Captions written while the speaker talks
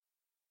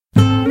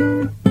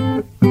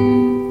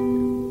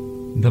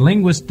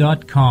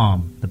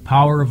TheLinguist.com, the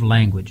power of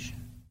language.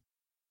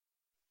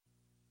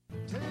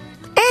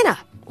 Anna,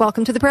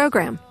 welcome to the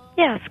program.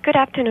 Yes, good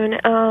afternoon.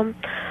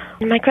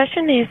 My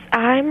question is,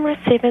 I'm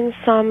receiving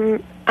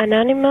some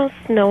anonymous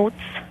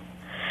notes,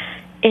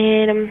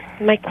 and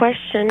my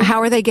question...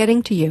 How are they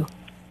getting to you?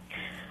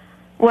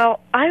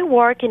 Well, I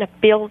work in a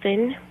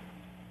building,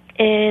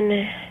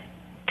 and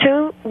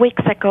 2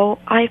 weeks ago,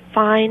 I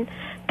find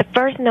the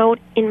first note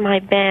in my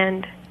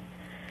band.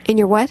 In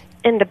your what?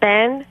 In the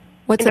band.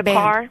 What's in a the band?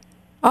 car.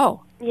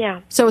 Oh.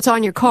 Yeah. So it's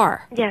on your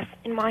car? Yes,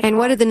 in my car. And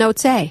what did the note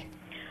say?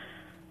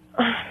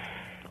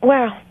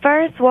 Well,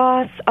 first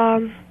was,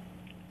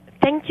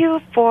 thank you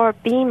for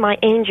being my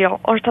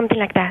angel, or something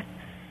like that.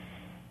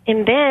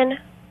 And then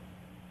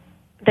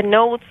the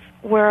notes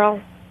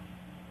were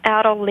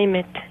out of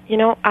limit. You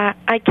know,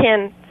 I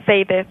can't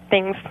say the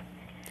things.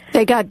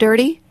 They got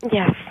dirty?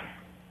 Yes.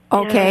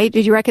 Okay. Yeah.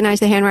 Did you recognize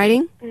the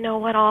handwriting?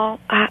 No, at all.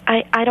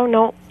 I don't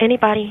know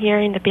anybody here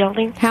in the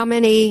building. How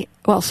many,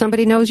 well,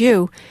 somebody knows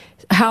you.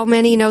 How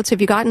many notes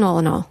have you gotten all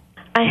in all?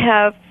 I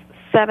have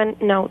 7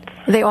 notes.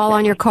 Are they all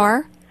on your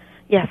car?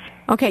 Yes.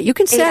 Okay, you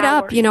can set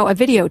up, you know, a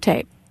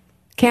videotape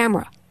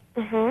camera.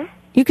 Mm-hmm.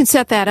 You can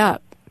set that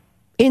up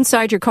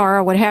inside your car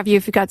or what have you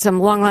if you've got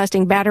some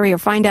long-lasting battery, or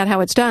find out how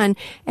it's done,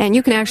 and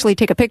you can actually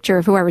take a picture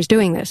of whoever's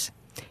doing this.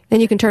 Then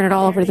you can turn it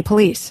all over to the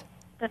police.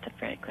 That's a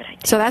very good idea.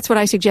 So that's what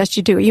I suggest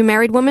you do. Are you a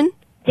married woman?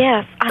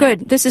 Yes.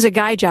 Good. This is a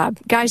guy job.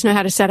 Guys know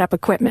how to set up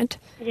equipment.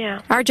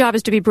 Yeah. Our job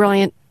is to be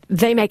brilliant.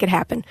 They make it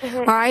happen. Mm-hmm.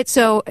 All right,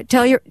 so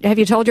have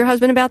you told your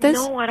husband about this?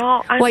 No, at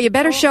all. Well, you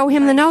better show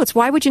him the notes.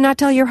 Why would you not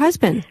tell your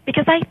husband?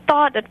 Because I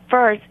thought at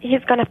first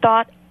he's going to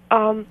thought...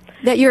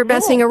 that you're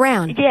messing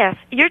around. Yes,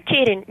 you're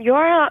cheating.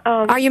 You're...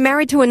 Are you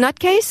married to a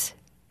nutcase?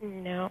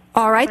 No.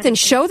 All right, then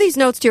show these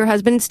notes to your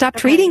husband and stop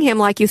treating him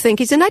like you think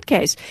he's a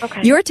nutcase.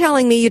 Okay. You're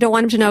telling me you don't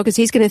want him to know because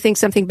he's going to think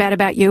something bad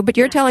about you, but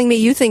you're telling me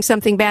you think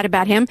something bad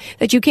about him,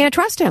 that you can't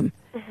trust him.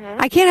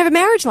 I can't have a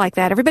marriage like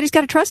that. Everybody's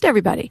got to trust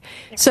everybody.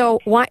 So,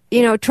 why,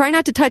 try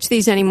not to touch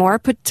these anymore.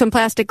 Put some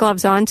plastic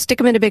gloves on. Stick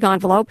them in a big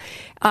envelope.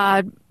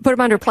 Put them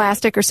under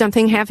plastic or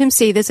something. Have him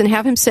see this and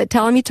have him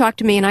tell him you talked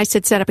to me and I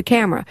said set up a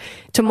camera.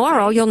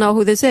 Tomorrow you'll know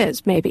who this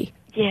is, maybe.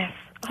 Yes.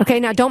 Okay,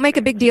 now don't make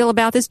a big deal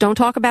about this. Don't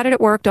talk about it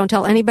at work. Don't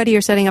tell anybody you're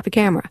setting up a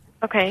camera.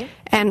 Okay.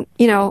 And,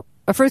 a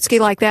fruitski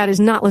like that is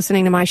not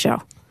listening to my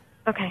show.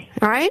 Okay.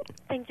 All right?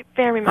 Thank you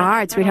very much. All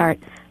right, sweetheart.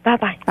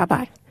 Bye-bye.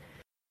 Bye-bye.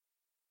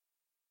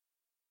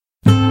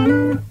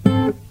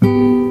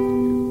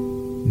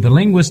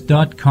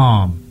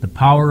 TheLinguist.com, the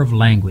power of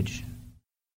language.